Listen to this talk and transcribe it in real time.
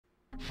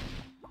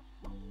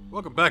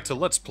Welcome back to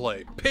Let's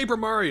Play Paper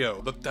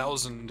Mario, the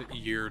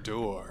 1,000-Year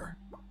Door.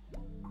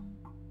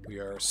 We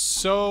are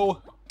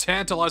so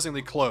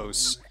tantalizingly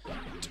close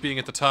to being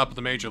at the top of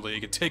the Major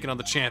League and taking on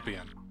the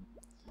champion.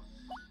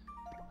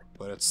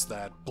 But it's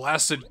that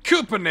blasted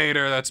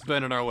Koopinator that's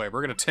been in our way. We're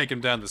gonna take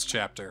him down this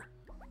chapter.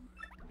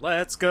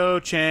 Let's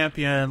go,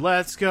 champion.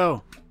 Let's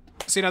go.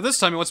 See, now this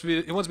time he wants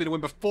me to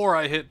win before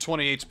I hit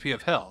 20 HP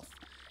of health.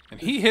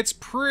 And he hits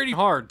pretty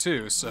hard,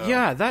 too, so...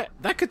 Yeah,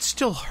 that could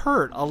still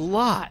hurt a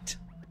lot.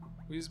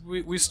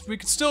 We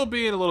could still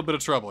be in a little bit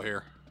of trouble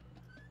here.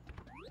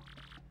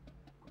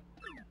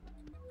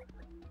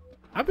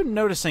 I've been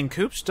noticing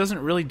Koops doesn't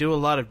really do a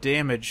lot of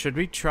damage. Should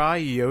we try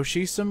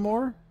Yoshi some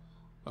more?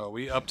 Oh,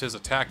 we upped his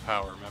attack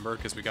power, remember?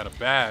 Because we got a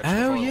badge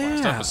Oh, before the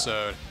last yeah.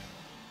 episode.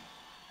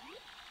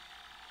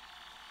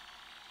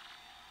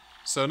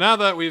 So now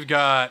that we've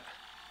got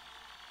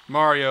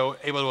Mario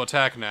able to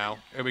attack now,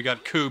 and we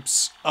got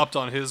Koops upped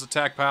on his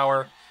attack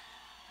power,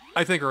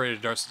 I think we're ready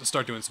to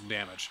start doing some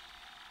damage.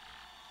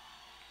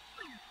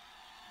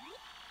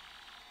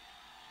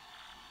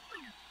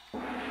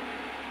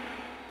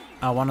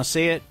 I want to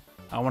see it.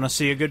 I want to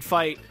see a good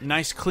fight.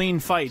 Nice, clean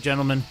fight,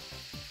 gentlemen.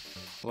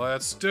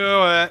 Let's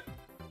do it!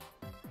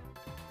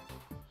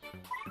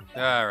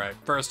 Alright,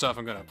 first off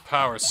I'm gonna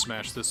power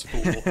smash this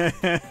fool.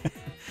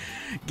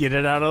 Get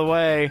it out of the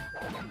way.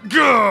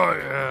 Go!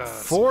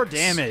 Yes. 4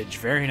 damage.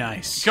 Very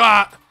nice.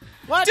 Got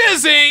What?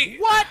 Dizzy!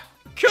 What?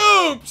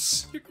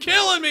 Koops! You're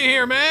killing me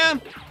here,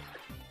 man!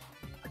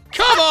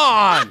 Come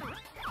on!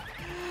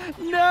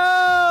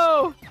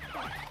 No!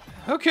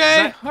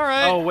 Okay,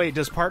 alright. Oh, wait.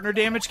 Does partner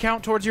damage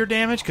count towards your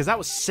damage? Because that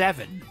was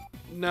 7.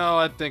 No,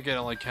 I think it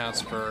only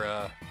counts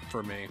for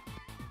me.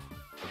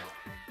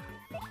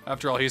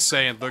 After all, he's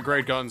saying, the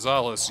great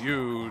Gonzalez,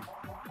 you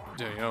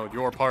know,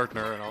 your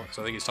partner, and all,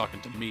 so I think he's talking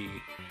to me.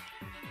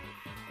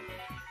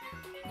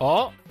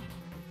 Oh.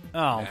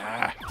 Oh.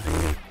 Ah.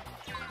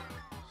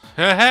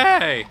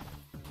 Hey!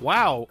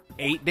 Wow.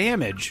 8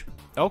 damage.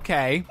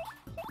 Okay.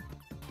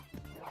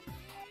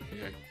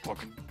 Yeah,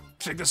 fucking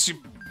take this,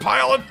 you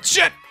pile of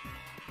shit!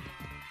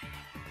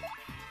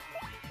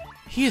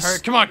 He is...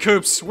 Alright, come on,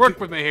 Koops, work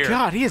with me here.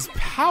 God, he is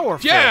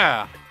powerful.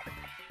 Yeah!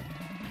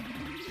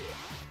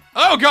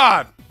 Oh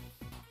God!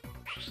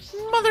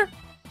 Mother...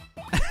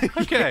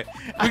 Okay,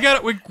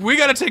 we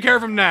gotta take care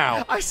of him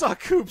now. I saw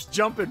Koops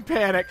jump in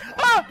panic.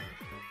 Ah!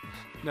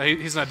 No,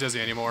 he's not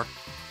dizzy anymore.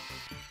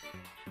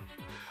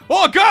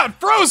 Oh God,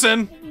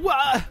 frozen!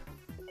 What?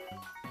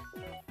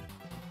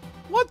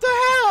 What the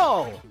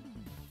hell?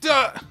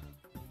 Duh.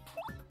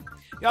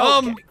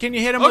 Oh, can you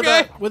hit him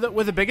okay.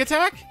 with a big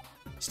attack?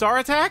 Star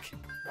attack?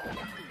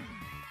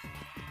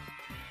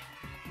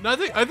 No,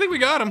 I think we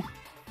got him.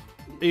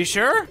 Are you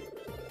sure?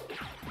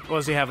 What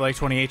does he have, like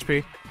 20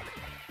 HP?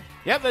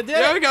 Yep, that did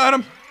Yeah, it. we got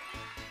him.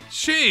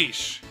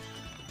 Sheesh.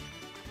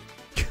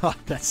 God,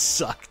 that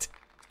sucked.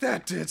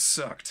 That did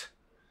sucked.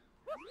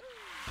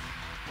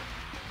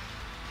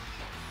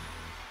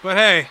 But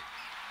hey,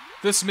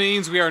 this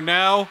means we are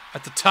now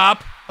at the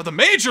top of the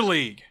Major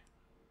League.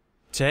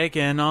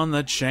 Taking on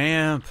the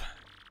champ.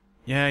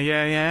 Yeah,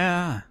 yeah,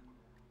 yeah.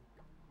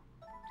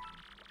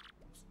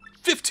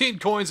 15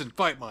 coins and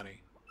fight money.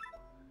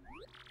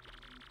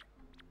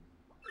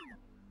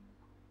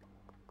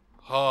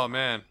 Oh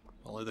man,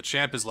 only the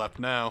champ is left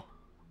now.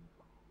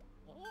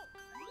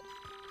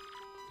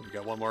 We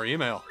got one more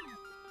email.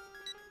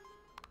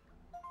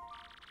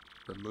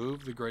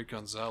 Remove the Great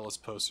Gonzalez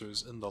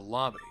posters in the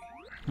lobby.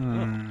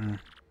 Hmm.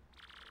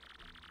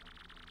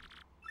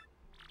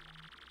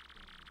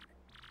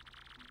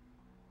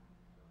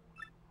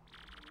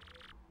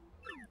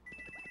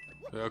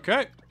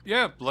 Okay,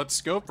 yeah, let's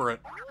go for it.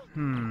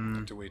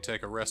 Hmm. Do we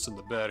take a rest in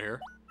the bed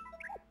here?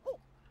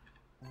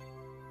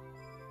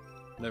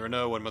 Never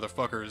know when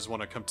motherfuckers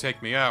want to come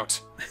take me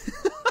out.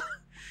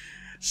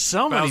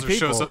 So many Bowser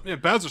people. shows up. Yeah,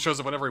 Bowser shows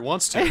up whenever he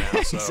wants to now.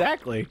 So.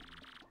 Exactly.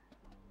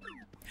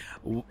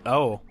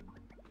 Oh.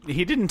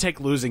 He didn't take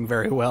losing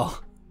very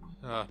well.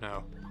 Oh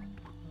no.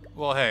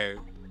 Well, hey,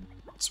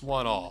 it's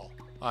 1-all.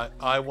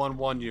 I won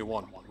 1, you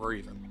won 1. We're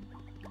even.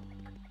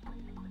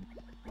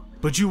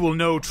 But you will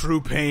know true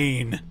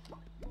pain.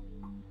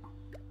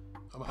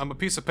 I'm a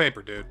piece of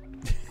paper, dude.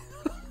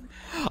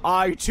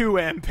 I too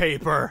am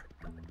paper.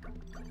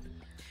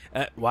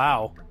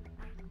 Wow.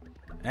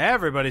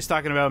 Everybody's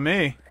talking about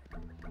me.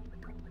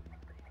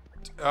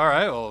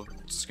 Alright, well,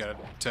 just gotta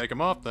take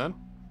him off then.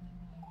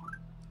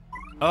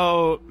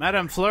 Oh,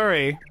 Madame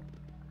Flurry.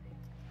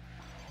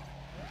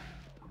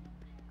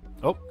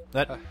 Oh,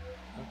 that...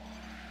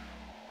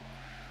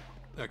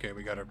 Okay,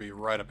 we gotta be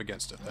right up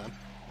against it then.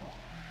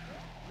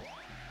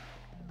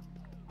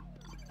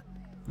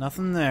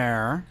 Nothing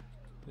there.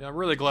 Yeah, I'm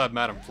really glad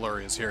Madame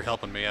Flurry is here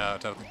helping me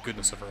out out of the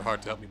goodness of her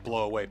heart to help me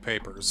blow away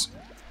papers.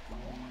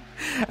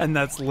 And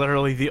that's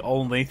literally the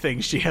only thing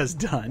she has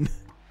done.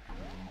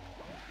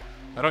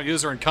 I don't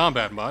use her in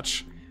combat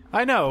much,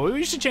 I know,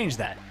 we should change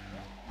that.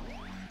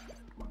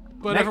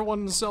 but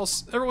everyone's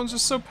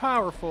just so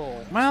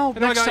powerful. Well,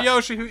 And I next got time,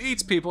 Yoshi who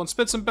eats people and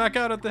spits them back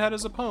out at the head of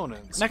his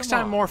opponents. next Come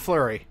time on. more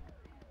Flurry.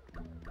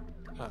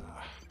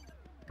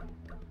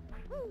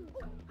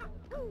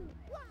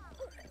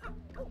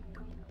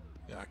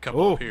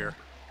 couple up here.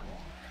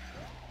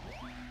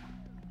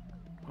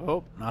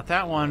 Oh, not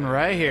that one.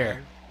 Right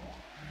here.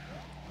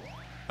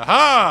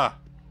 Aha!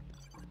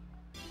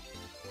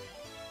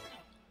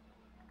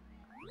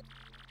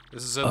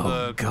 This is in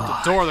the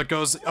door that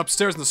goes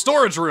upstairs in the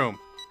storage room.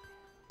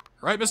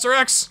 Right, Mr.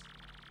 X?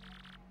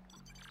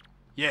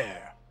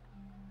 Yeah.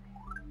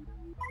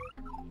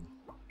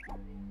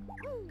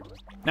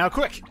 Now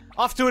quick,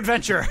 off to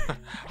adventure.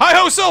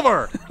 Hi-ho,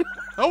 Silver!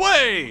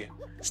 Away!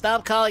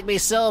 Stop calling me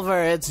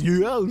Silver, it's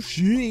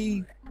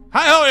Yoshi.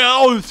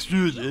 Hi-ho,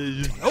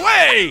 Yoshi!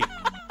 Away!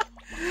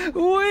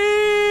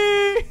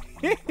 Whee!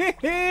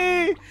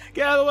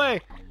 Get out of the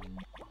way.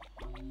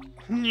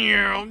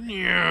 Meow,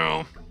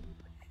 meow.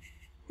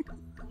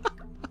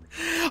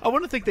 I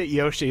want to think that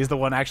Yoshi is the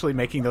one actually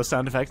making those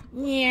sound effects.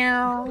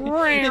 Well,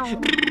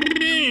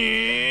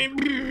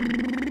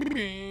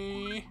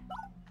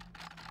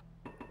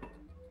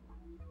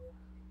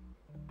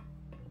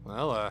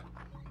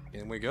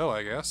 in we go,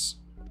 I guess.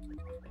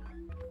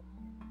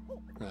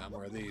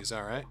 More of these,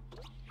 alright.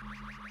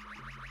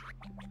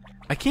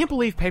 I can't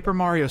believe Paper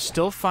Mario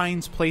still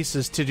finds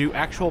places to do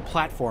actual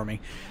platforming.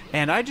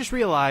 And I just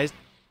realized...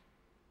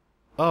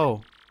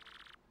 Oh.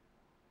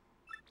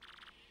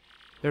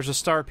 There's a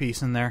star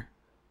piece in there.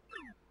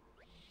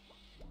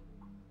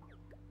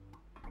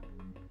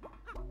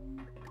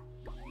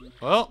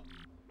 Well,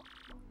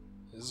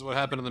 this is what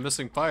happened to the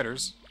missing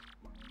fighters.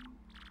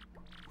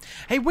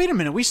 Hey, wait a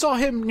minute. We saw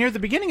him near the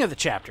beginning of the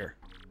chapter.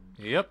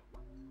 Yep.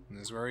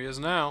 This is where he is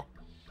now.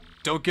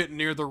 Don't get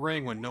near the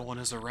ring when no one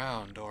is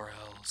around, or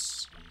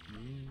else...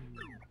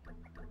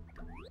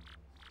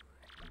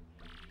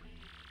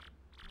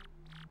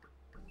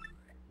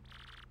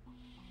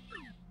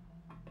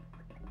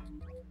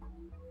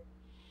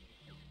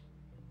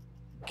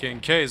 King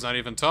K's not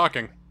even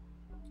talking.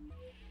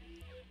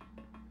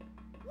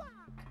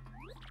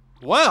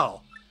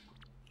 Well,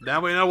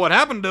 now we know what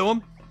happened to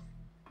him.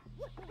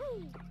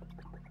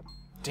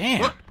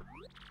 Damn. What?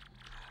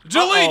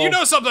 Jolene, you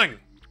know something!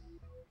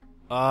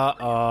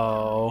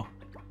 Uh-oh.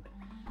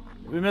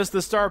 We missed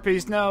the star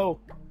piece, no.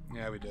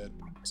 Yeah, we did.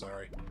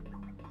 Sorry.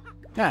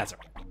 That's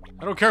alright.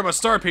 I don't care about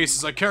star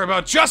pieces, I care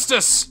about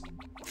justice!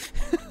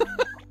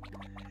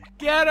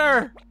 Get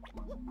her!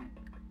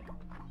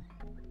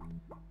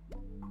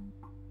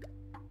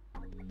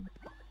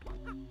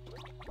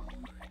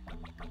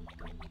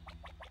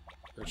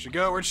 Where'd she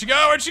go? Where'd she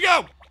go? Where'd she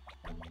go?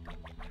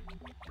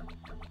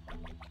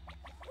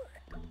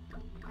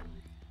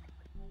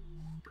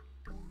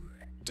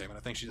 Damn it, I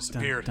think she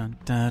disappeared. Dun,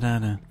 dun,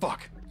 dun, dun,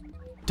 Fuck.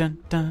 dun,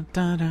 dun,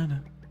 dun, dun,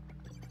 dun.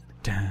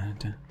 Dun,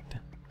 dun,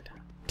 dun,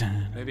 dun,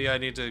 dun. Maybe I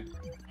need to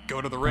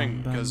go to the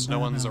ring because no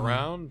one's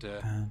around.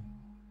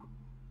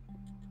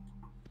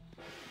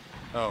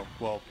 Oh,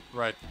 well,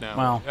 right now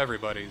Well.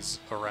 everybody's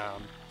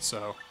around,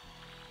 so...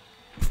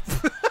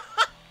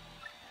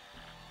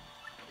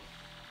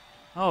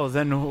 Oh,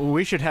 then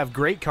we should have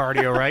great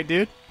cardio, right,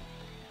 dude?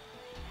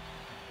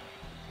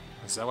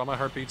 Is that why my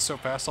heart beats so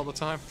fast all the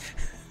time?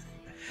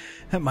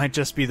 That might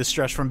just be the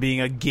stress from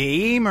being a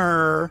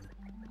gamer.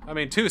 I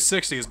mean,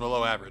 260 is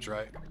below average,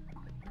 right?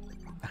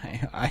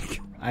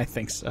 I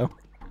think so.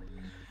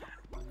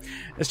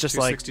 It's just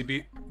like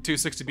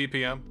 260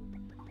 BPM.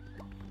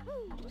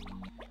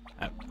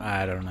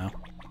 I don't know.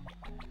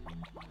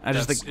 I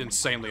That's just think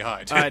insanely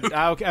high, too.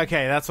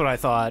 okay, that's what I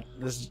thought.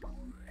 This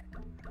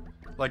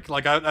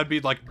Like I'd be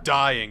like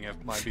dying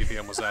if my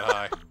BPM was that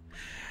high.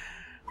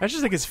 I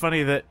just think it's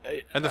funny that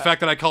And the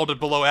fact that I called it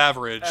below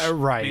average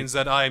right. means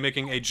that I am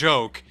making a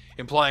joke,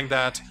 implying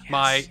that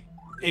my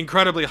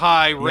incredibly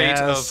high rate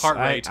of heart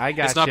rate I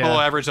is not gotcha. below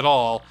average at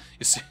all.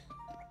 You see,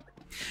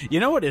 You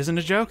know what isn't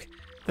a joke?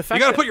 The fact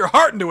you gotta put your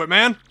heart into it,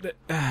 man.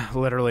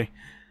 literally.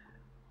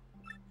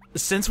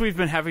 Since we've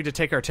been having to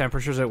take our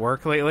temperatures at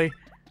work lately,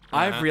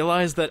 I've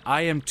realized that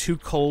I am too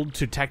cold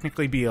to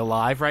technically be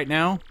alive right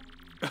now.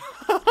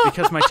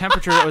 Because my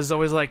temperature was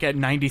always like at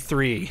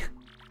 93.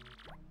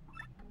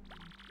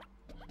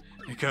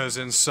 Because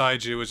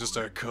inside you is just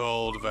a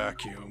cold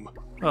vacuum.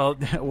 Well,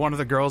 one of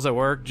the girls at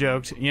work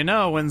joked, you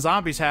know, when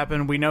zombies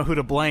happen, we know who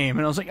to blame.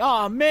 And I was like,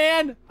 oh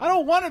man, I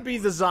don't want to be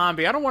the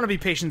zombie. I don't want to be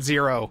patient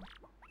zero.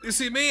 You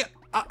see, me,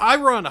 I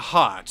run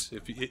hot,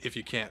 if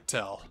you can't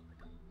tell.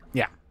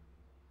 Yeah.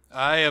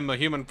 I am a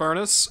human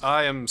furnace.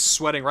 I am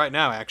sweating right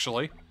now,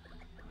 actually.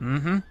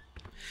 Mm-hmm.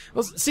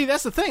 Well, see,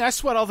 that's the thing. I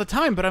sweat all the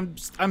time, but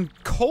I'm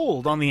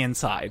cold on the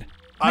inside.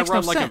 I Makes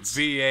run no like sense. a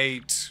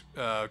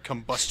V8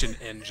 combustion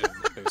engine,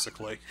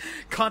 basically.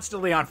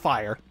 Constantly on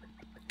fire.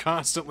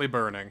 Constantly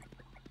burning.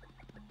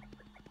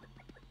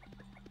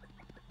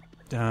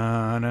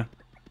 Donna.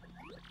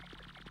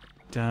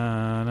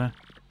 Donna.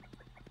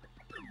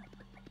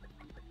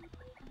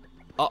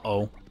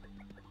 Uh-oh.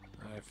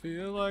 I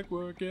feel like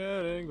we're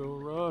getting the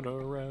run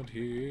around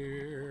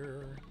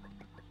here.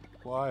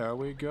 Why are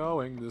we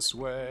going this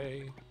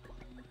way?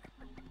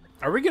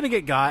 Are we gonna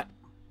get got?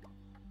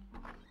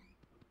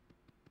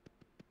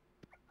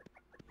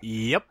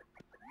 Yep.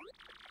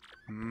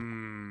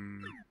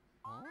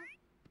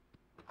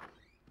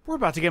 We're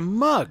about to get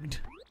mugged.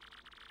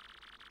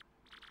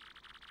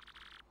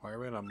 Why are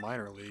we in a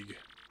minor league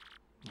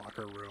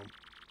locker room?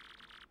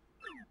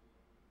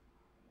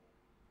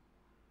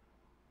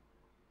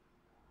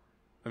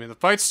 I mean, the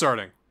fight's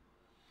starting.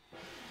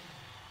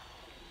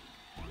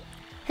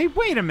 Hey,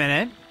 wait a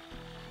minute.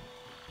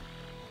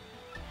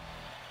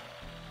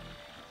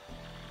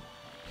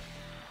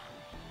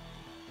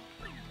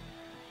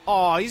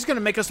 Aw, he's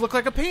gonna make us look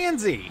like a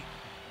pansy.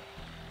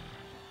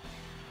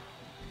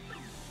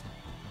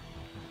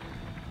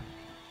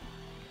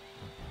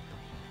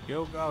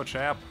 You go,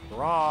 chap.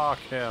 Rock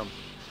him.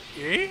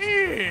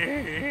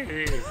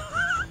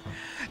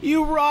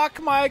 You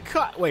rock my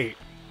cut. Wait.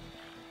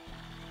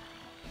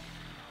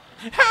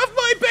 Have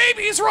my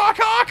babies,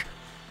 Rockhawk!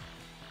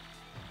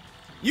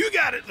 You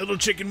got it, little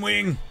chicken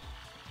wing.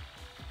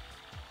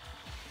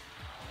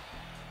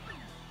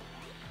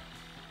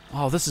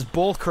 Oh, this is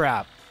bull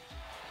crap.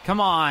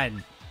 Come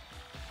on.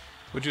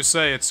 Would you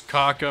say it's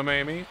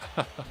cockamamie?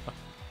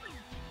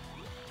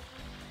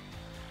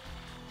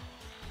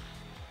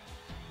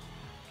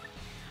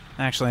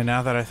 Actually,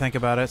 now that I think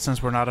about it,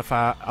 since we're not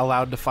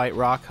allowed to fight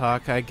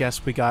Rockhawk, I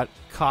guess we got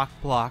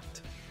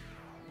cock-blocked.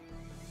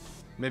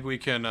 Maybe we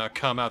can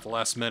come out the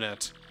last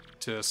minute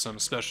to some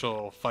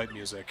special fight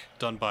music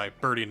done by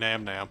Birdie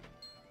Nam Nam.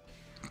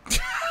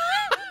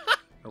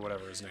 Or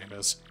whatever his name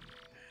is.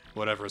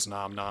 Whatever his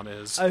nom nom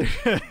is.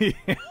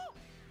 Yeah.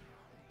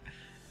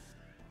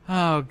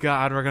 Oh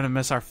god, we're gonna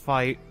miss our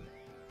fight.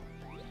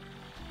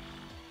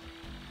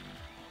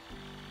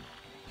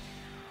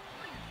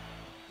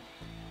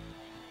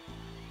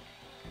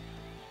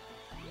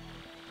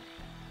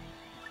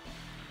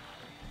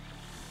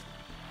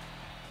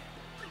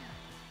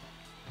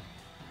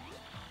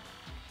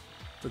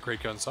 The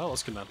Great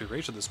Gonzalez cannot be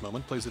reached at this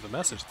moment. Please leave a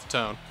message at the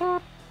tone.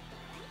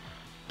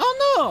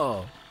 Oh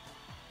no!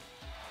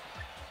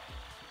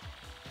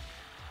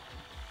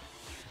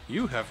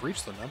 You have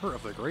reached the number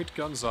of the Great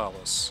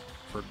Gonzalez.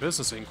 For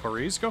business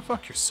inquiries, go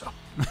fuck yourself.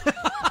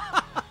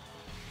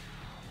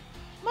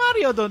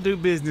 Mario don't do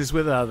business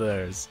with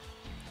others.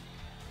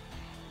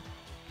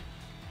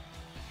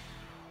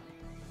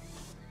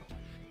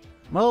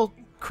 Well,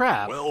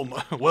 crap.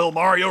 Will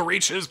Mario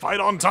reach his fight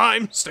on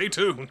time? Stay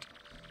tuned.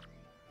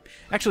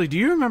 Actually, do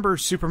you remember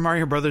Super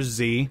Mario Bros.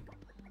 Z?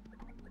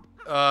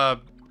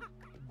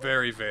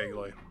 Very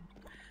vaguely.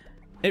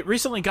 It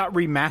recently got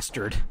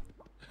remastered.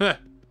 I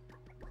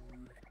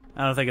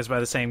don't think it's by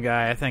the same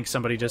guy. I think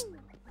somebody just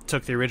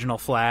took the original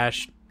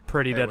Flash,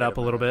 prettied it up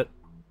a little bit.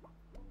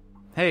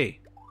 Hey.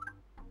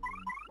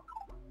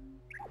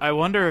 I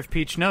wonder if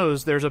Peach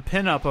knows there's a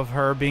pin-up of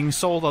her being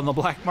sold on the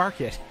black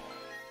market.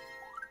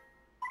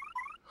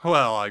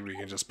 Well, we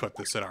can just put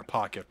this in our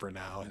pocket for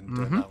now and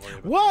not worry about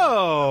it.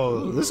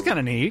 Whoa! This is kind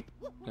of neat.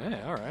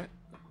 Hey, alright.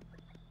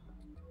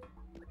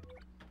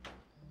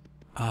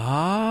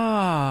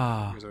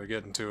 Ah. Here's how we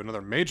get into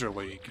another major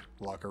league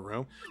locker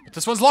room. But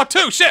this one's locked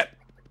too! Shit!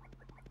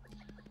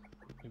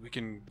 Maybe we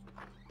can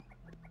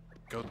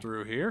go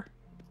through here?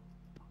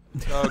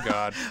 Oh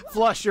god.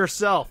 Flush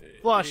yourself.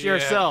 Flush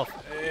yourself.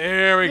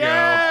 Here we go.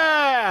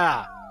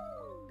 Yeah!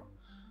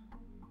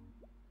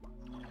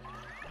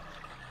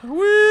 Woo!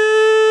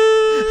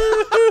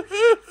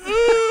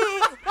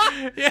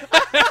 Yeah.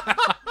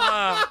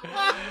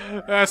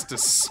 That's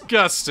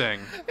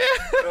disgusting.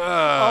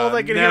 All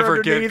they can hear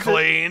Never get underneath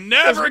clean.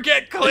 Never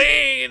get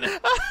clean.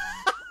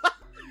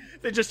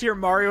 They just hear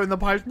Mario in the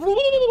pipes.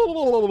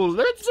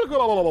 Let's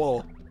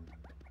go.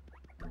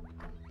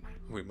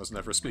 We must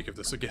never speak of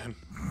this again.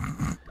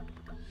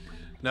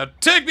 Now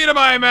take me to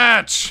my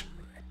match.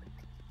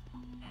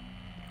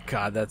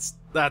 God,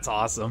 that's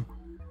awesome.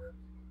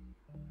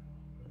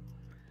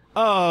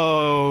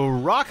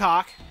 Oh,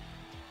 Rockhawk.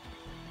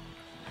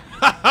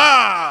 Ha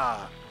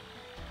ha!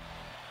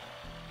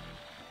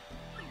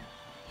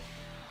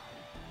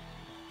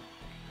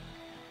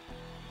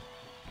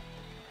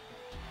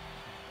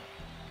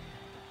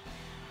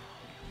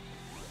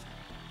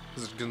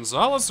 Is it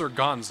Gonzalez or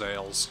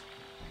Gonzales?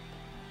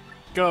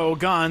 Go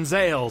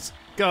Gonzales.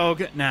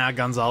 Nah,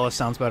 Gonzalez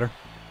sounds better.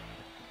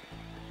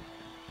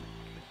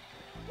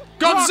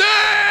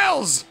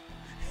 Gonzales!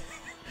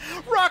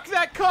 Rock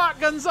that cock,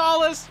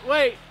 Gonzalez!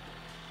 Wait.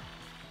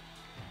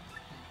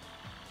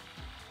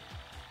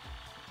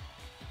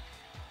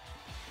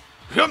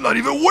 I'm not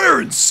even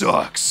wearing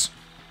socks!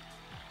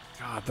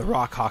 God, the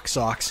Rockhawk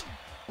socks.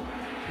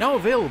 Now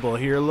available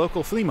here,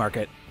 local flea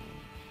market.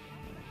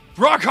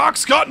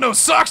 Rockhawk's got no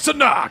socks to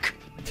knock!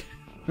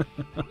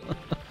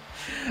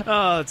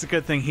 Oh, it's a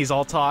good thing he's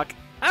all talk.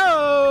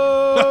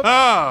 Oh!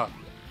 Ha!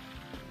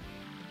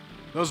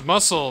 Those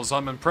muscles,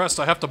 I'm impressed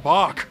I have to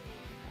balk.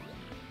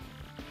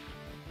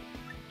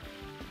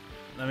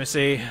 Let me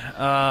see.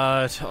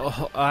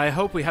 I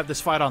hope we have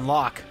this fight on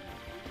lock.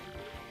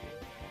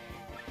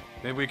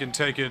 Maybe we can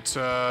take it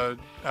out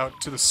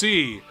to the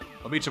sea.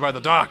 I'll meet you by the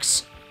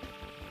docks.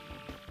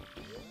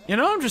 You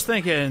know, I'm just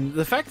thinking,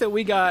 the fact that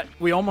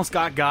we almost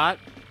got,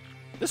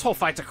 this whole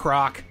fight's a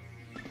crock.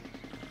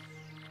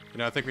 You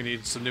know, I think we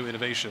need some new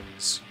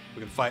innovations.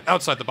 We can fight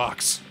outside the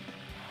box.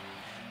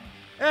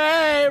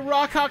 Hey,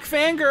 Rockhawk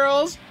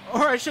fangirls!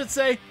 Or I should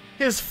say,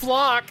 His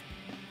flock!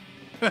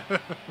 You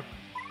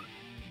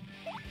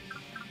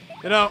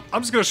know,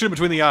 I'm just gonna shoot him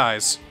between the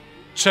eyes.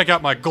 Check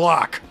out my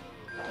Glock.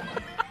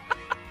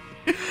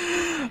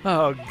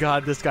 Oh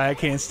god, this guy, I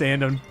can't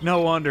stand him.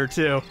 No wonder,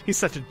 too. He's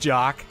such a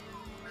jock.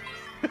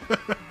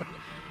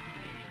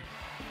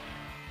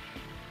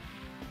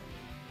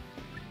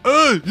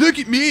 Oh, look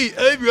at me!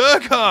 I'm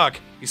Rockhawk!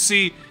 You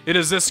see, it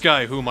is this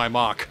guy whom I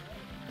mock.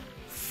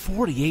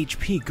 40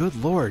 HP, good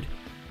lord.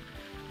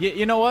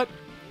 You know what?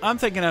 I'm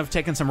thinking of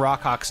taking some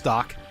Rockhawk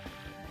stock.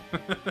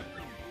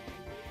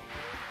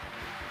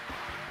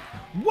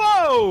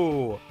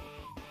 Whoa!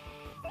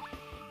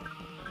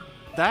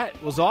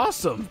 That was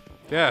awesome.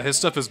 Yeah, his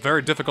stuff is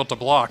very difficult to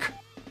block.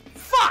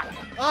 Fuck!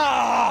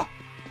 Ah!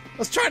 I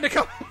was trying to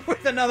come up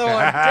with another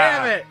one.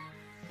 Damn it!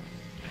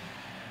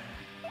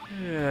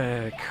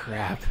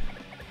 Crap.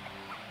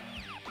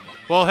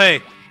 Well,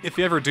 hey, if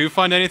you ever do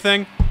find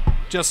anything,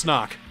 just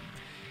knock.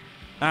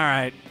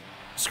 Alright.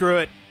 Screw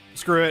it.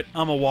 Screw it.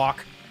 I'm a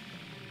walk.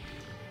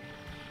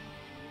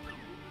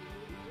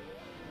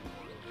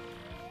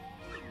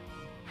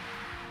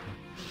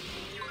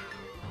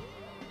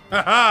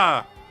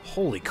 Haha!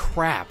 Holy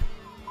crap.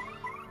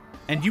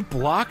 And you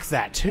blocked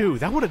that too.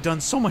 That would have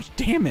done so much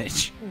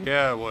damage.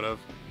 Yeah, it would've.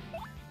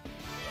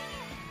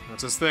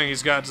 That's his thing,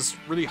 he's got just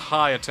really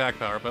high attack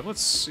power, but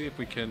let's see if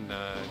we can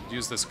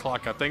use this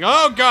clock out thing.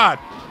 Oh god!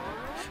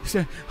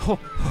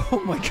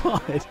 Oh my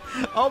god.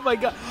 Oh my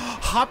god.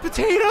 Hot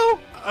potato?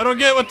 I don't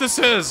get what this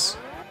is.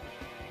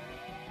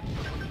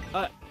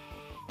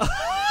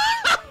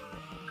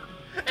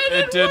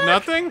 It did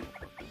nothing?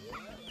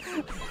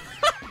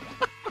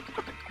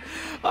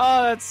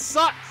 Oh, that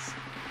sucks.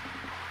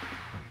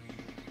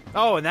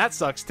 Oh, and that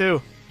sucks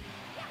too.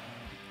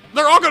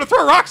 They're all gonna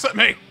throw rocks at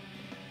me!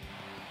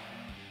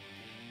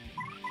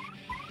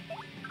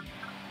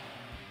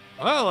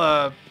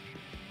 Well,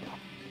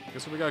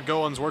 guess what we got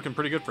going's working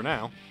pretty good for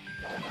now.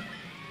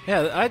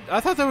 Yeah,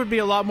 I thought there would be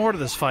a lot more to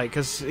this fight,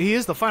 because he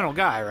is the final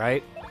guy,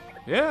 right?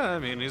 Yeah, I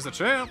mean, he's the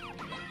champ.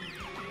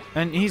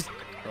 And he's...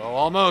 Oh,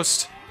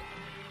 almost.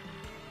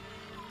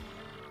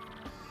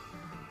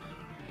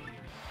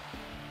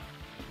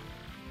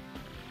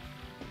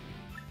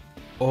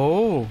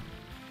 Oh.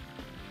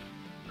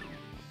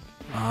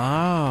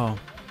 Oh.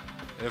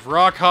 If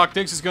Rockhawk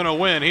thinks he's gonna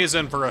win, he's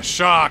in for a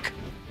shock.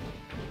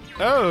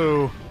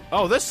 Oh.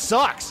 Oh, this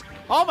sucks.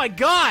 Oh my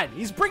god,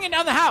 he's bringing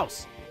down the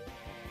house.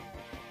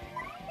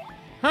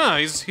 Huh,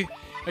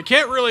 I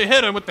can't really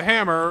hit him with the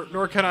hammer,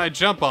 nor can I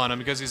jump on him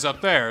because he's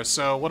up there,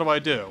 so what do I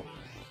do?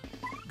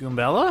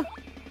 Goombella?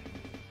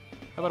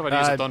 How about if I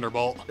use a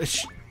thunderbolt?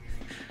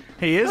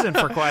 He is in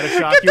for quite a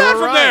shock. Get You that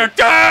were from right.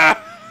 there! Ah!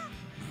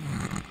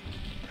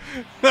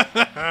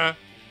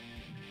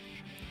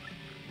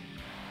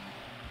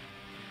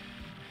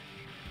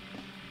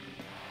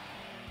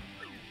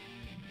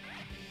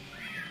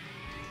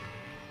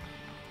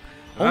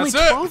 Only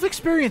That's it. 12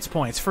 experience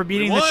points for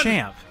beating We the won.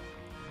 champ.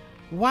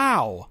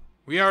 Wow.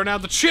 We are now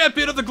the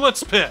champion of the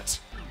Glitz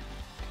Pit!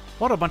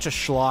 What a bunch of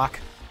schlock.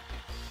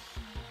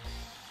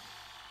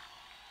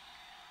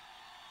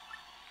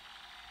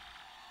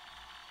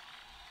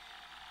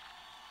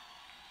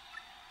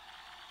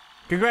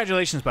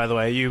 Congratulations, by the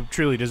way. You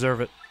truly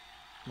deserve it.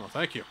 Well,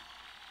 thank you.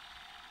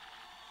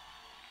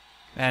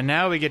 And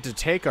now we get to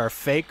take our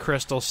fake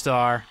crystal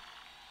star.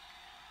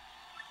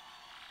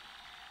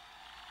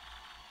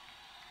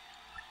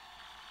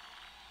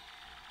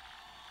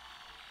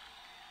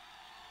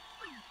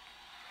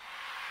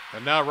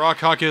 And now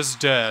Rockhawk is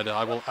dead.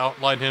 I will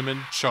outline him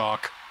in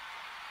chalk.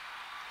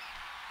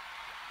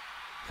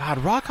 God,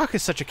 Rockhawk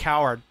is such a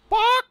coward.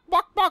 Bark,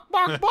 bark, bark,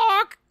 bark,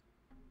 bark.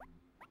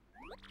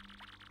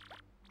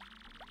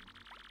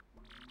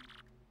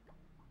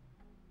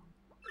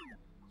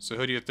 So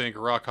who do you think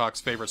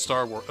Rockhawk's favorite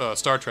Star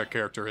Trek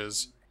character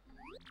is?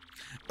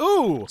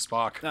 Ooh.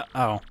 Spock.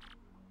 Oh.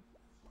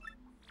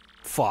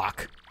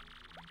 Fuck.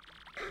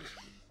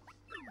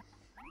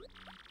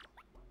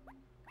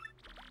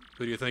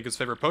 Who do you think his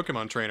favorite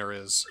Pokemon trainer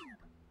is?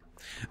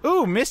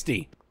 Ooh,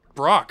 Misty.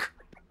 Brock.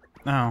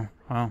 Oh,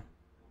 well.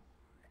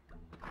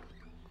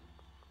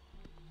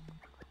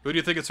 Who do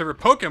you think his favorite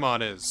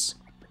Pokemon is?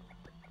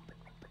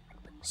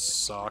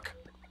 Sock.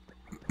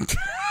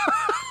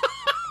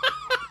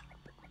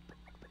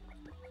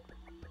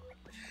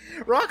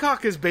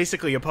 Rockhawk is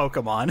basically a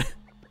Pokemon.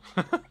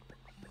 I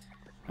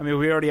mean,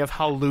 we already have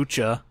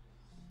Hawlucha.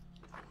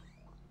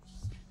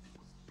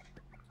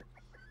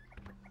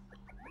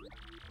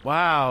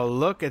 Wow,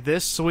 look at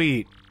this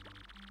suite.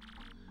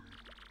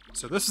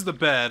 So this is the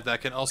bed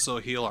that can also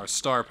heal our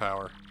star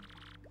power.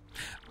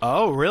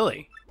 Oh,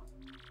 really?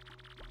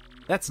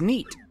 That's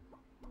neat.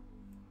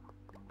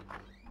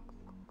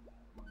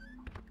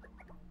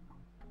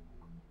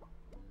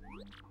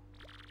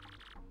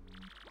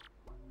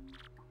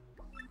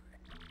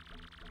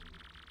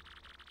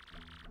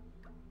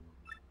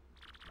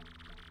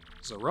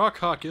 So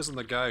Rockhawk isn't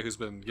the guy who's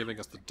been giving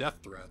us the death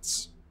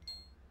threats.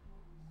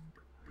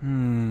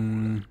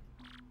 The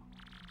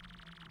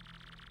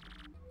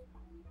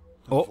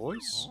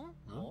voice?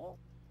 Huh?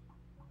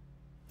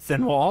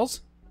 thin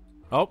walls.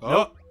 Oh, Oh,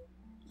 nope.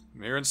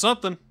 I'm hearing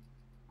something.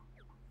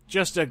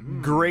 Just a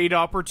great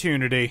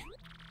opportunity.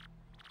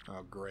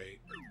 Oh, great.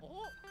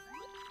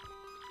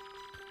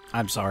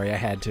 I'm sorry, I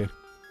had to.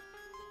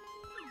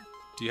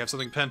 Do you have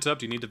something pent up?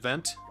 Do you need to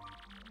vent?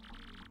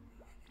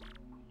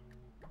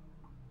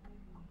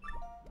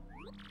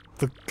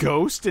 The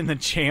ghost in the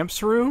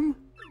champ's room?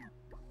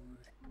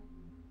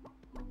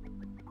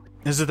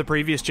 Is it the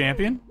previous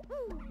champion?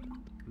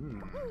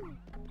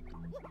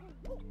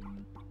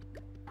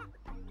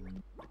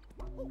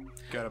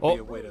 Gotta Oh. be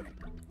a way to...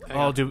 Hang Oh,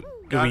 on. do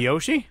Got we it.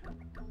 Yoshi?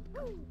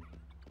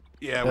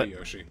 Yeah, we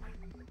Yoshi.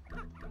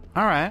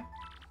 Alright.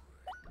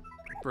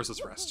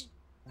 Versus rest.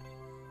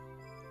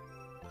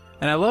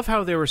 And I love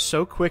how they were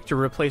so quick to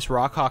replace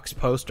Rockhawk's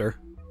poster.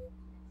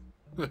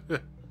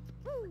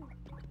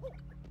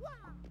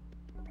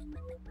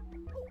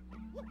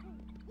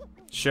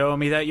 Show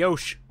me that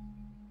Yosh.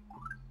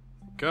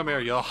 Come here,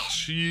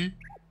 Yoshi.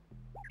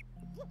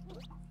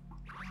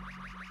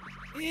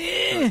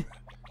 Eh.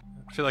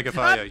 I feel like if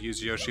I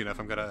use Yoshi enough,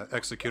 I'm gonna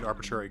execute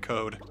arbitrary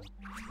code.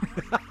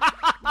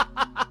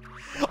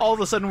 All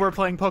of a sudden we're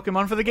playing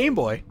Pokemon for the Game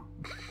Boy.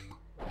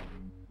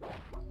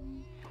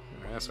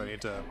 Alright, so I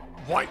need to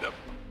wind up.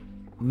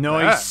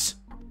 Nice.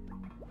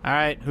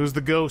 Alright, who's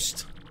the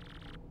ghost?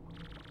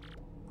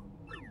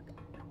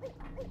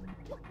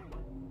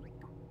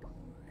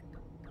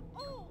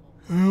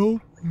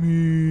 Help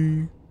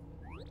me.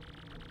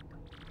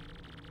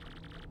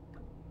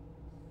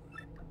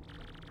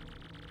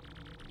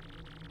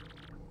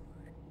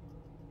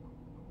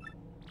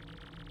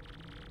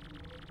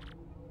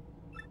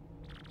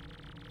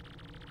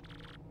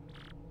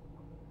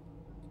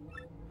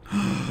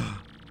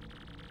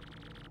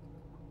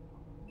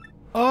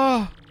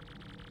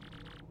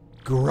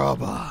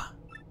 Grubba.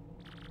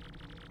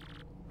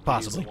 He's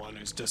Possibly. the one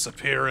who's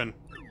disappearing.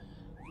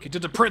 He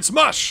did to Prince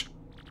Mush!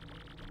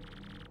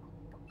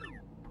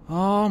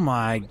 Oh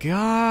my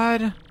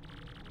god.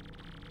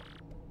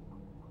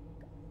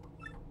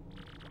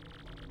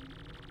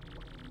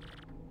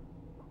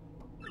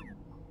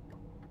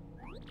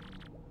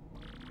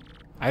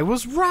 I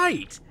was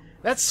right!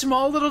 That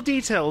small little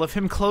detail of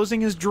him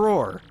closing his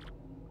drawer.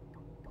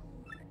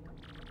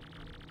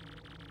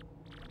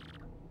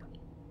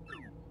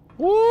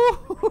 Woo!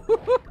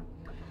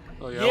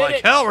 Oh yeah, Get like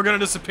it. hell we're gonna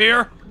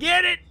disappear!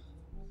 Get it!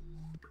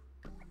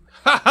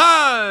 Ha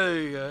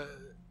ha!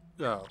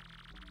 Oh.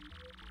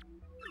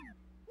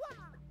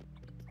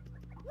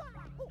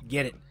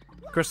 Get it.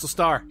 Crystal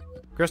Star.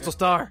 Crystal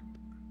Star.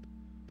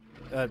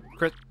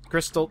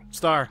 Crystal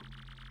Star.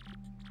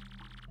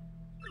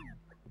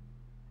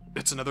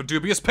 It's another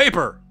dubious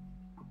paper!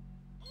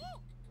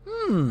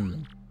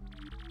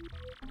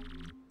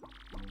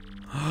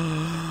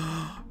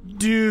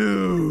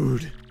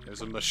 Dude.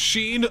 There's a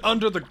machine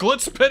under the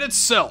Glitz Pit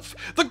itself!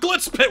 The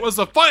Glitz Pit was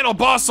the final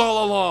boss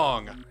all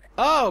along!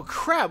 Oh,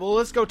 crap. Well,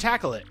 let's go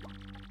tackle it.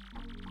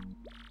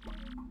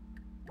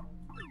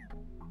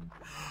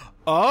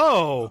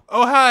 Oh.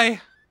 Oh,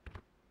 hi!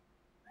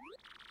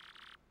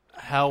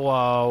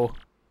 Hello.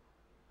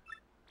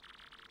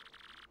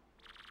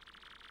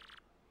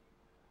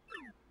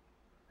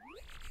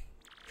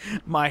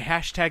 My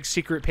hashtag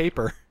secret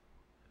paper.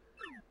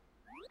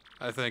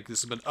 I think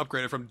this has been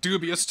upgraded from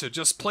dubious to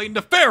just plain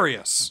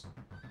nefarious!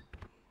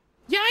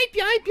 Yipe,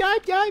 yipe,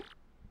 yipe, yipe.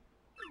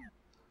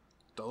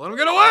 Don't let him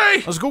get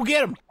away! Let's go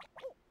get him.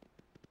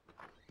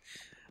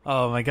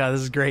 Oh my god,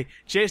 this is great.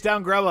 Chase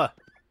down Grubba.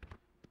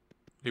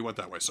 He went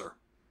that way, sir.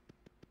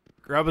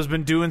 Grubba's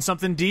been doing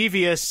something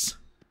devious.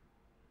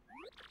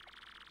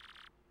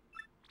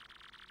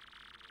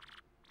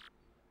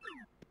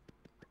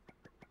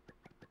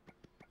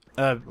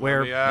 Where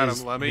Let me at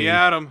is him, let me he?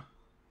 at him.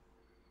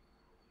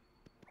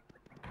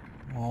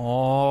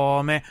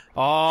 Oh, man.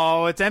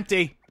 Oh, it's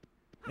empty.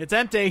 It's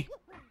empty.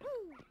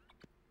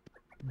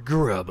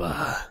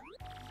 Grubba.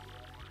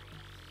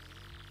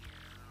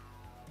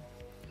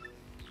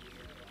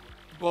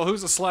 Well,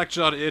 who's a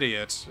slack-jawed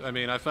idiot? I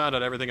mean, I found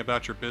out everything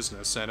about your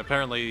business, and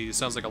apparently it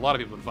sounds like a lot of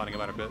people have been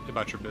finding out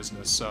about your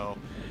business, so...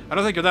 I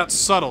don't think you're that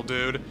subtle,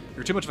 dude.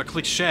 You're too much of a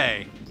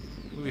cliché.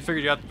 We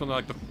figured you out from,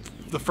 like,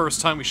 the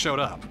first time we showed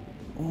up.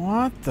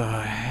 What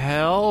the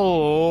hell?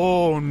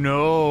 Oh,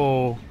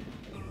 no.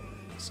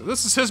 So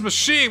this is his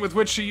machine with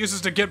which he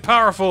uses to get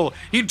powerful.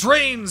 He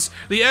drains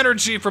the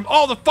energy from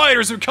all the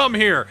fighters who come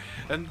here,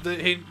 and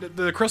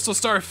the Crystal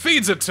Star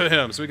feeds it to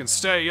him so he can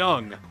stay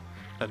young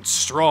and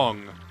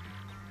strong.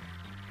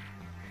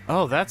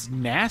 Oh, that's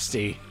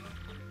nasty.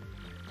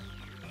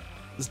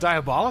 It's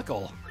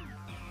diabolical.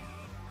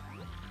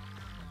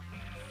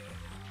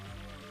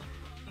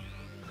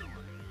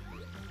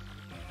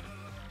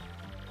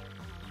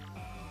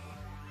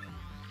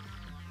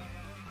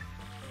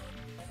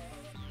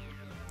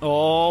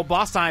 Oh,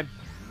 boss time.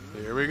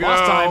 Here we go.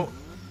 Boss time.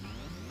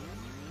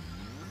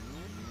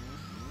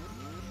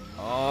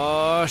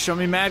 Oh, show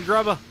me Mad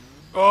Grubba.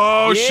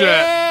 Oh, shit.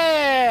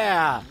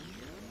 Yeah!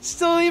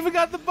 Still even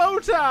got the bow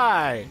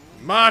tie.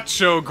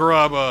 Macho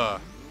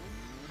Grubba.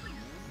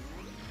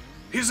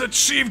 He's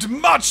achieved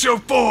macho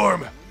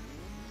form.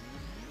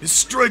 His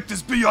strength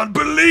is beyond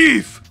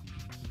belief!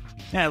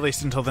 Yeah, at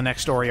least until the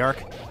next story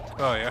arc.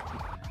 Oh, yeah.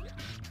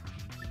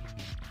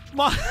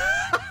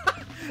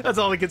 That's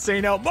all I can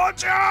say now.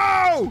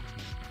 Macho!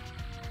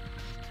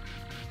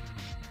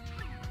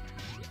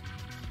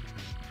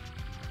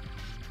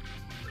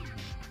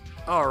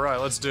 Alright,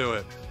 let's do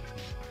it.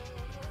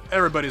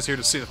 Everybody's here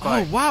to see the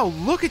fight. Oh, wow,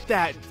 look at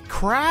that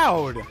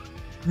crowd.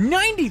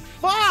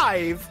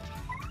 95?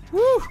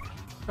 Woo!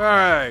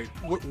 Alright,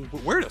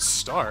 where to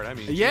start? I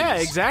mean, Yeah,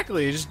 geez.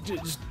 exactly.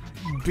 Just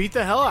beat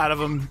the hell out of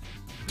him.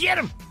 Get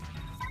him!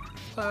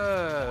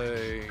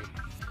 Hey.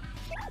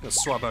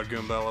 Let's swap out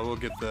Goombella. We'll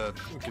get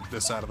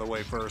this out of the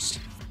way first.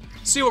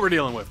 See what we're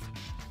dealing with.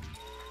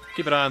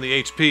 Keep an eye on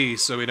the HP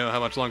so we know how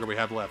much longer we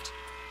have left.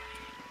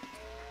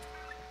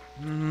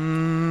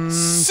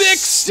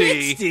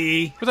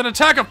 60? With an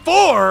attack of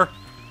 4?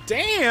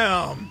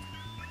 Damn!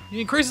 He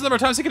increases the number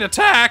of times he can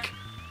attack.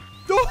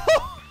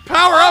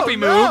 Power up, he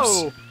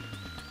moves. No.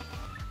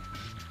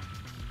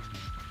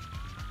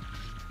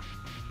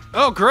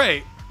 Oh,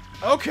 great.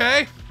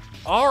 Okay.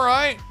 All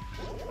right.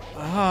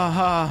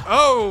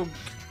 Oh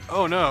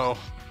no.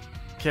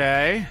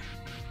 Okay.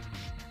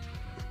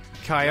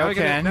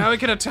 Kaioken. Now we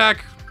can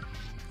attack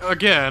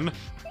again.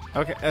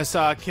 Okay,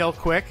 kill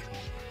quick.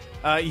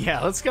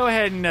 Yeah, let's go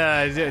ahead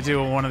and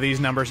do one of these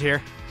numbers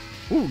here.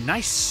 Ooh,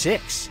 nice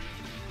 6.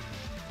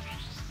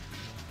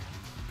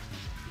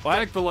 What?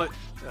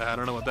 I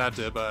don't know what that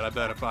did, but I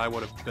bet if I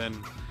would have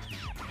been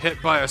hit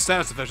by a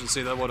status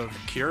deficiency, that would have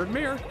cured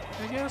me, I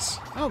guess.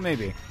 Oh,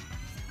 maybe.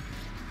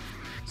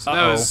 So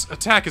now his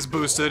attack is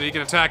boosted. He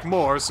can attack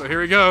more. So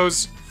here he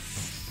goes.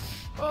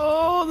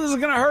 Oh, this is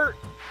gonna hurt.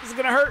 This is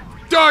gonna hurt.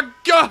 God!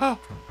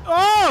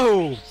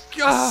 Oh,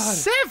 God!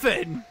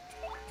 7.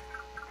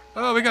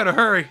 Oh, we gotta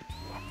hurry.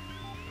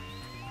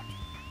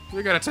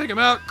 We gotta take him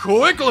out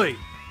quickly.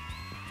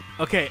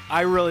 Okay,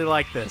 I really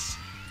like this.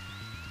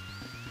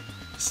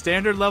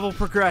 Standard level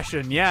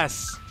progression.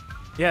 Yes,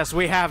 yes,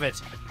 we have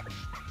it.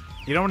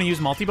 You don't want to use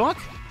multi-block?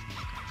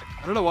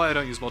 I don't know why I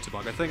don't use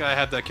multi-block. I think I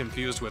had that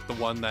confused with the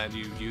one that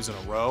you use in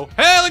a row.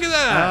 Hey, look at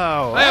that!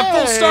 Oh, I have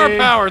full star hey.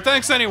 power.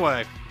 Thanks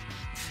anyway.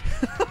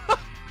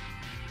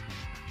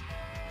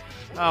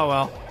 Oh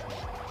well.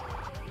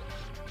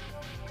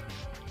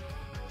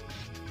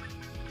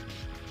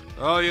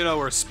 Oh, you know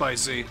we're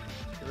spicy.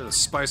 We're the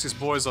spiciest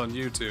boys on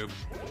YouTube.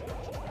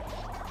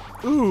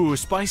 Ooh,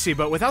 spicy,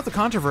 but without the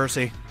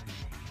controversy.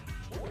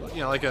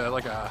 You know, like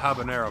a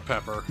habanero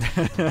pepper.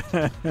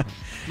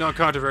 No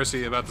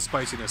controversy about the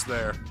spiciness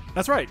there.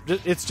 That's right.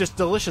 It's just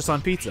delicious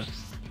on pizza.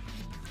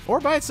 Or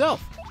by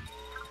itself.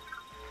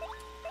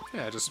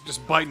 Yeah,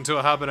 just bite into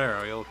a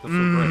habanero. You'll feel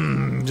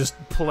great. Just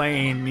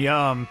plain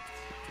yum.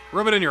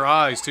 Rub it in your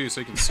eyes too,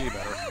 so you can see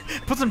better.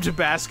 Put some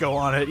Tabasco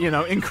on it,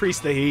 increase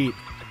the heat.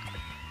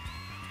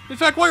 In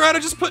fact, while you're at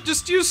it,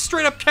 just use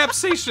straight up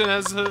capsaicin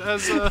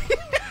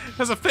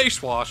as a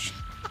face wash.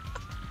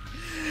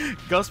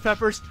 Ghost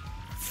peppers,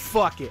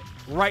 fuck it.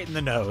 Right in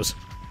the nose.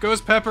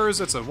 Ghost peppers,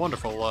 it's a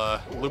wonderful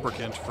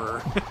lubricant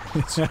for.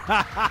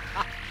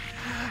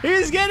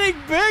 He's getting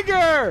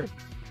bigger!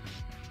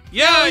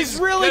 Yeah, He's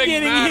really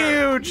getting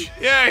madder. huge!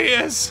 Yeah, he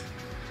is.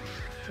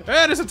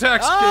 And his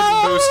attack's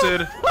getting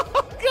boosted.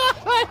 Oh,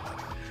 God!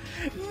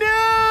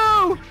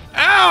 No!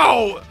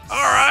 Ow!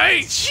 All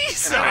right.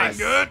 Jesus! That ain't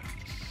good.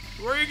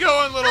 Where are you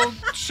going, little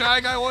shy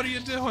guy? What are you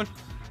doing?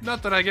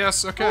 Nothing, I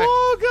guess. Okay.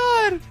 Oh,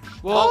 God!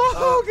 Well,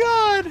 oh,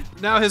 God!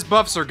 Now his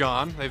buffs are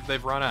gone.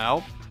 They've run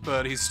out,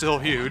 but he's still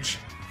huge.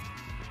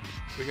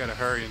 We gotta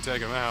hurry and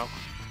take him out.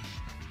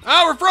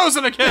 Oh, we're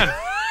frozen again!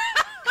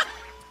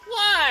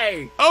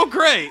 Why? Oh,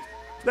 great!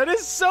 That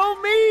is so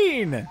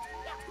mean!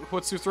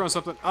 What's you throwing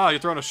something? Oh, you're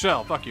throwing a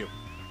shell. Fuck you.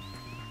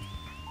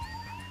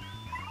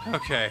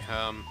 Okay,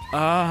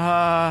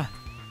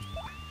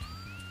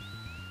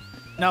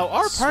 Now,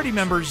 our party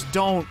members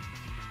don't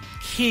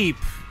keep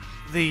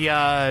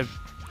the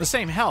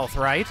same health,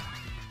 right?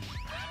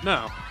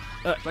 no.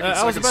 I I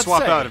can was about to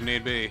swap say. out if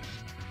need be.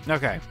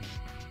 Okay.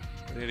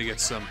 I need to get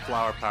some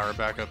flower power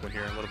back up in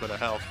here, and a little bit of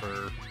health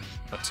for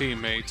a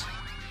teammate.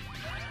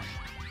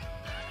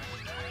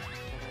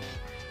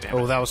 Damn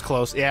Oh, it. that was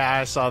close. Yeah,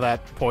 I saw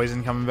that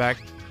poison coming back.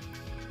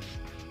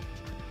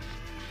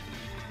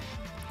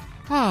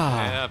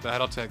 Ah. Yeah, but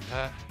I'll take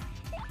that.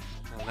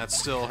 And that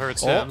still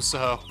hurts Oh. him,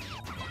 so...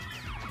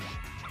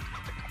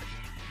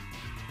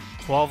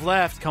 12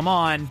 left. Come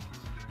on.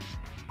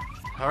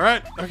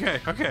 Alright, okay.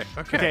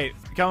 Okay,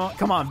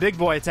 come on, big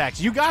boy attacks.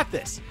 You got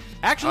this.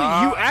 Actually,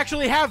 you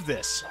actually have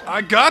this.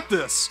 I got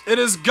this! It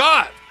is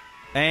got!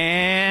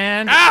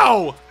 And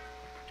Ow! all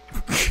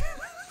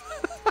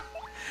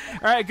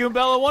right,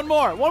 Goombella, one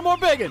more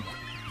biggin.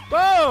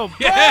 Boom!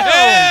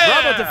 Yeah!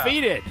 Boom! Rubble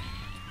defeated.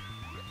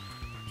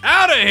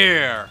 Out of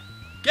here!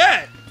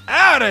 Get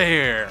out of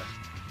here!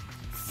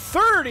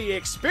 30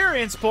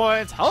 experience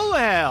points. Holy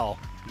hell!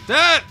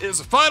 That is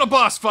a final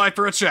boss fight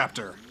for a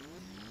chapter.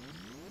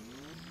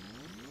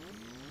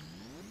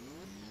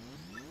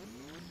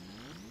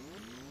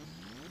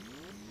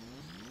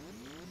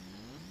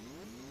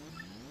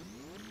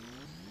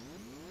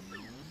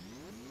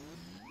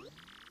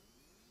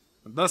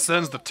 Thus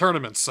ends the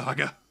tournament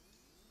saga.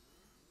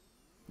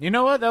 You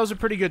know what? That was a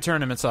pretty good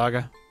tournament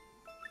saga.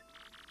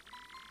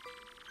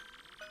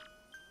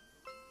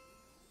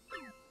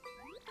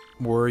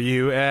 Were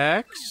you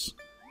X?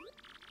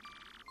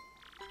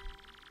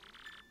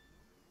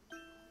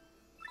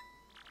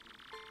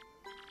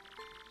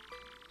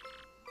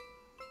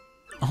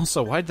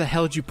 Also, why the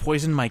hell did you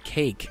poison my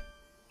cake?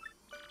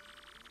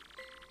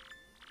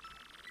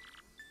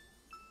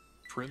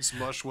 Prince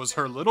Mush was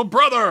her little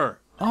brother!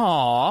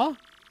 Aww.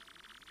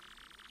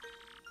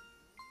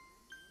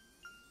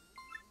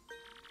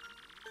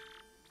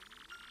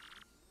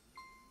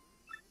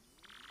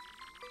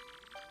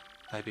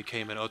 I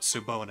became an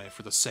Otsubone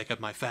for the sake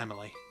of my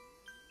family.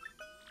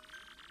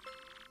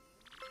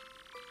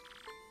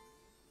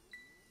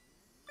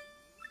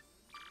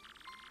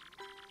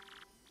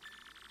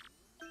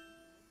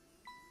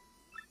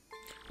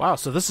 Wow,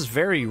 so this is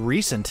very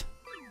recent.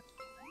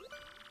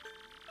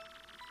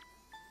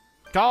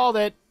 Called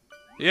it.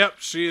 Yep,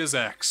 she is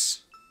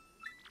X.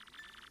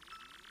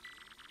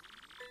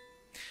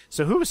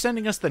 So who was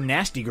sending us the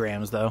nasty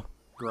grams, though?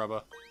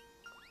 Grubba.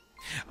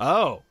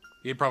 Oh.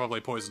 He probably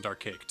poisoned our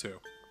cake, too.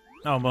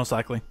 Oh, most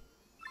likely.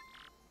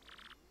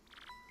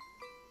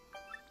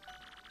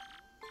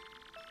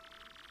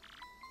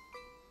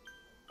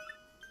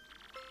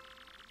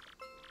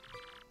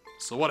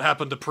 So what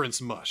happened to Prince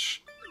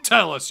Mush?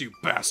 Tell us, you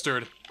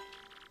bastard!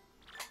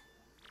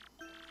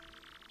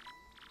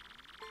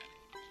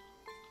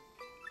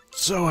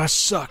 So I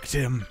sucked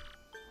him.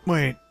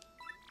 Wait.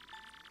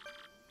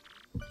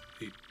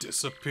 He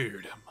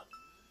disappeared him.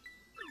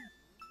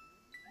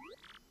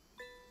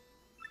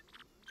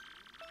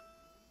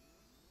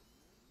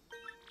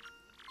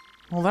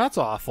 Well, that's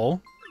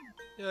awful.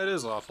 Yeah, it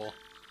is awful.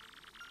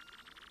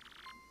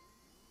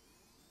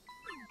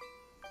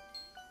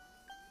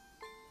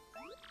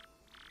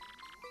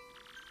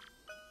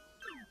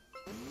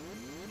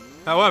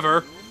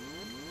 However...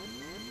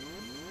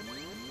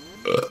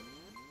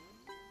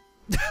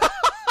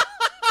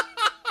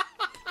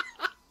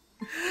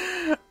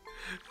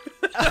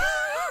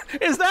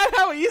 Is that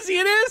how easy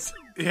it is?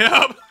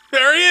 Yep,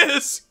 there he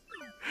is!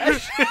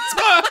 It's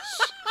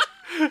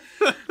Mush!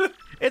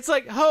 It's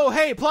like, oh,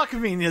 hey, plot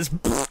convenience.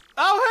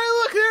 Oh, hey,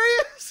 look, there he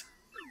is!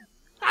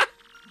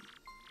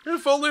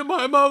 If only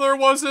my mother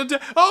wasn't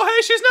dead. Oh,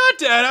 hey, she's not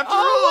dead after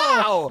all!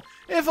 Oh, wow!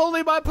 If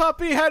only my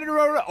puppy hadn't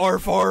run...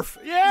 Orf, orf.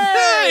 Yay!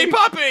 Hey,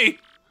 puppy!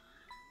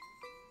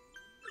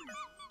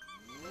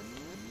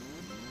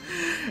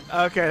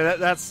 Okay,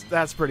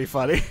 that's pretty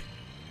funny.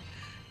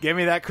 Give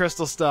me that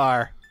crystal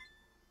star.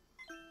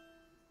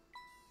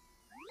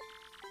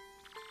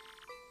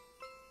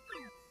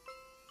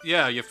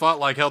 Yeah, you fought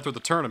like hell through the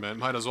tournament.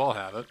 Might as well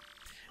have it.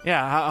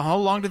 Yeah, how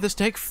long did this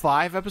take?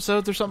 5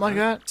 episodes or something like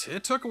that?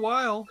 It took a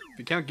while. If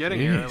you count getting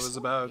here, it was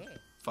about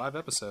 5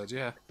 episodes,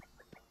 yeah.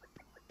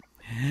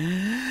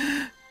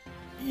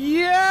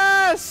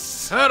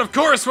 Yes! And of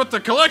course, with the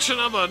collection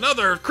of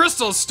another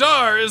crystal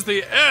star is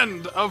the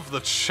end of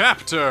the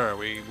chapter.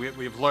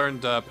 We've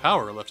learned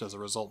power lift as a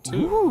result,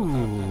 too.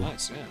 Ooh.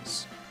 Nice,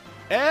 yes.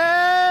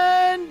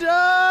 End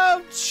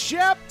of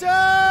chapter!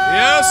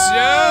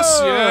 Yes!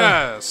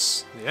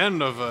 The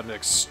end of an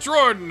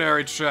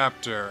extraordinary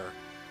chapter.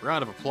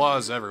 Round of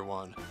applause,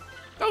 everyone.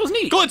 That was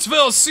neat.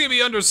 Glitzville's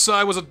seamy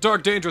underside was a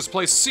dark, dangerous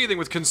place seething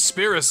with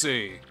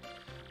conspiracy.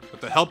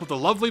 With the help of the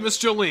lovely Miss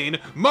Jolene,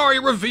 Mari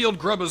revealed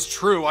Grubba's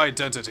true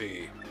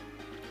identity.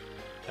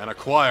 And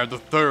acquired the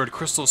 3rd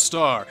crystal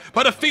star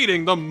by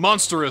defeating the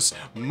monstrous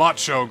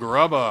Macho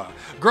Grubba.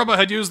 Grubba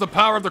had used the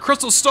power of the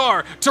crystal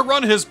star to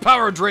run his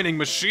power-draining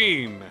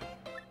machine.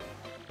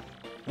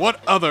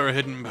 What other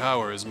hidden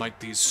powers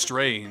might these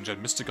strange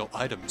and mystical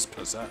items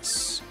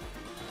possess?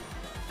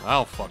 I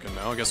don't fucking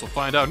know. I guess we'll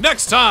find out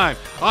next time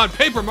on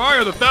Paper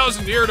Mario: The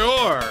Thousand Year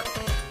Door.